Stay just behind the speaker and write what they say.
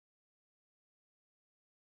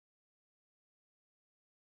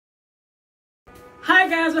Hi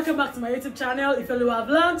guys, welcome back to my YouTube channel, Ifeoluwa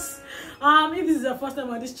Vlogs. If this is your first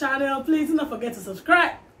time on this channel, please do not forget to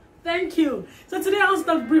subscribe. Thank you. So today I'll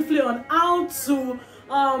talk briefly on how to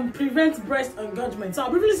prevent breast engorgement. So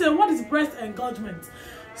I'll briefly say what is breast engorgement.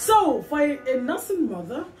 So for a nursing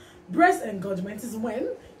mother, breast engorgement is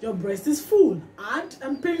when your breast is full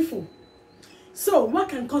and painful. So what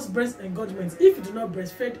can cause breast engorgement? If you do not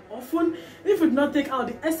breastfeed often, if you do not take out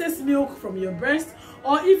the excess milk from your breast,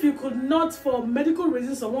 or if you could not, for medical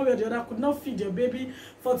reasons or one way or the other, could not feed your baby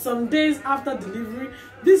for some days after delivery,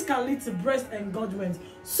 this can lead to breast engorgement.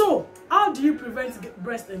 So how do you prevent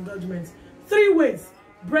breast engorgement? 3 ways.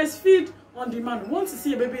 Breastfeed on demand. Once you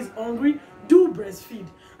see your baby is hungry, do breastfeed.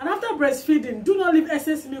 And after breastfeeding, do not leave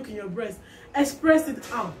excess milk in your breast. Express it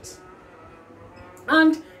out.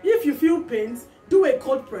 And if you feel pains, do a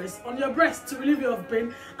cold press on your breast to relieve you of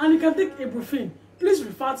pain, and you can take ibuprofen. Please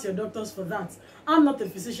refer to your doctors for that. I'm not a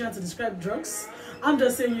physician to describe drugs. I'm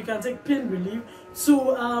just saying you can take pain relief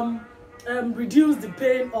to reduce the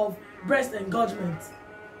pain of breast engorgement.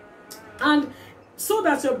 And so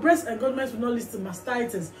that your breast engorgement will not lead to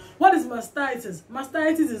mastitis. What is mastitis?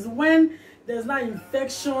 Mastitis is when there's not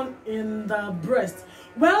infection in the breast.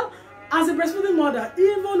 Well, as a breastfeeding mother,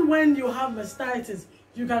 even when you have mastitis,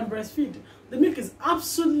 you can breastfeed. The milk is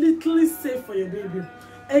absolutely safe for your baby.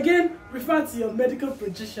 Again, refer to your medical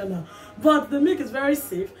practitioner. But the milk is very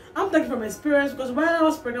safe. I'm talking from experience because when I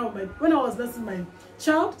was pregnant with when I was nursing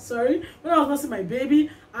my baby,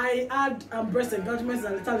 I had breast engorgement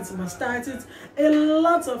and later into mastitis, a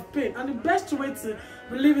lot of pain. And the best way to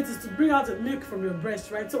relieve it is to bring out the milk from your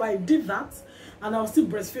breast, right? So I did that, and I'll still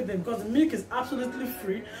breastfeed them because the milk is absolutely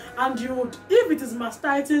free. And you would, if it is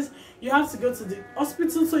mastitis, you have to go to the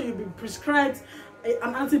hospital, so you'll be prescribed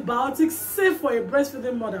an antibiotic safe for a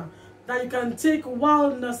breastfeeding mother that you can take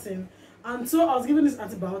while nursing. And so I was given these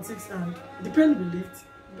antibiotics, and the pain relieved,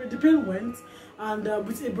 the pain went, and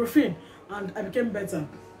with ibuprofen, and I became better.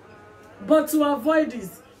 But to avoid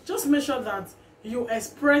this, just make sure that you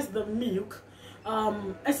express the milk,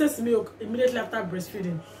 excess milk, immediately after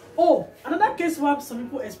breastfeeding. Oh, another case where some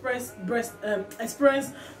people experience breast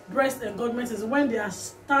engorgement is when they are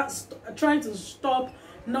trying to stop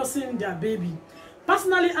nursing their baby.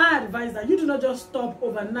 Personally, I advise that you do not just stop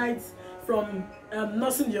overnight from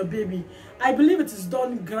nursing your baby. I believe it is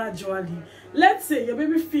done gradually. Let's say your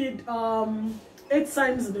baby feed 8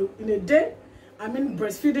 times in a day. I mean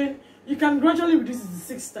breastfeeding. You can gradually reduce it to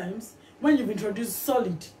 6 times when you've introduced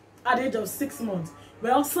solid at the age of 6 months.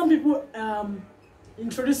 Well, some people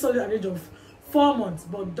introduce solid at the age of 4 months,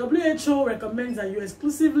 but WHO recommends that you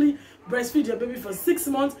exclusively breastfeed your baby for 6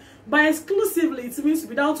 months. By exclusively, it means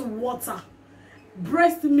without water,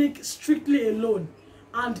 breast milk strictly alone.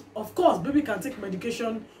 And of course, baby can take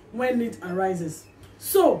medication when it arises.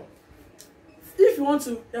 So if you want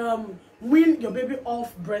to wean your baby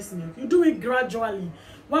off breast milk, you do it gradually.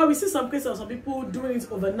 While we see some cases of some people doing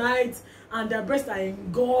it overnight and their breasts are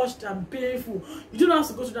engorged and painful, you don't have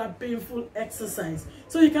to go through that painful exercise.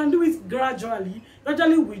 So you can do it gradually.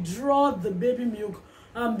 Gradually withdraw the baby milk,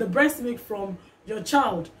 the breast milk from your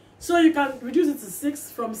child. So you can reduce it to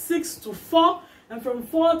 6, from 6 to 4, and from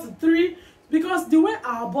 4 to 3, because the way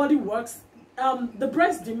our body works, the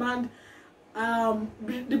breast demand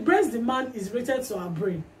is rated to our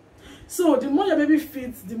brain. So the more your baby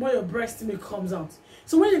feeds, the more your breast milk comes out.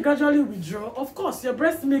 So when you gradually withdraw, of course, your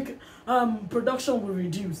breast milk production will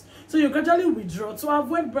reduce. So you gradually withdraw to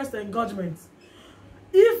avoid breast engorgement.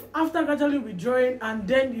 If after gradually withdrawing and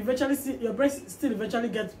then you eventually see your breast still eventually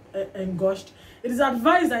get engorged, it is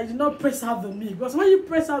advised that you do not press out the milk, because when you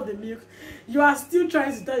press out the milk, you are still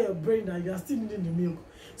trying to tell your brain that you are still needing the milk.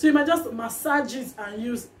 So you might just massage it and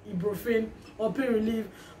use ibuprofen or pain relief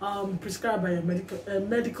prescribed by a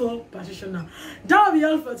medical practitioner. That will be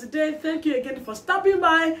all for today. Thank you again for stopping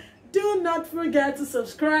by. Do not forget to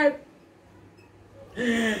subscribe.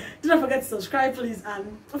 Do not forget to subscribe, please,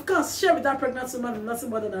 and of course share with that pregnant woman and nothing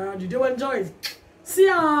more than around you. They will enjoy it. See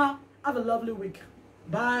ya. Have a lovely week.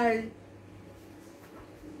 Bye.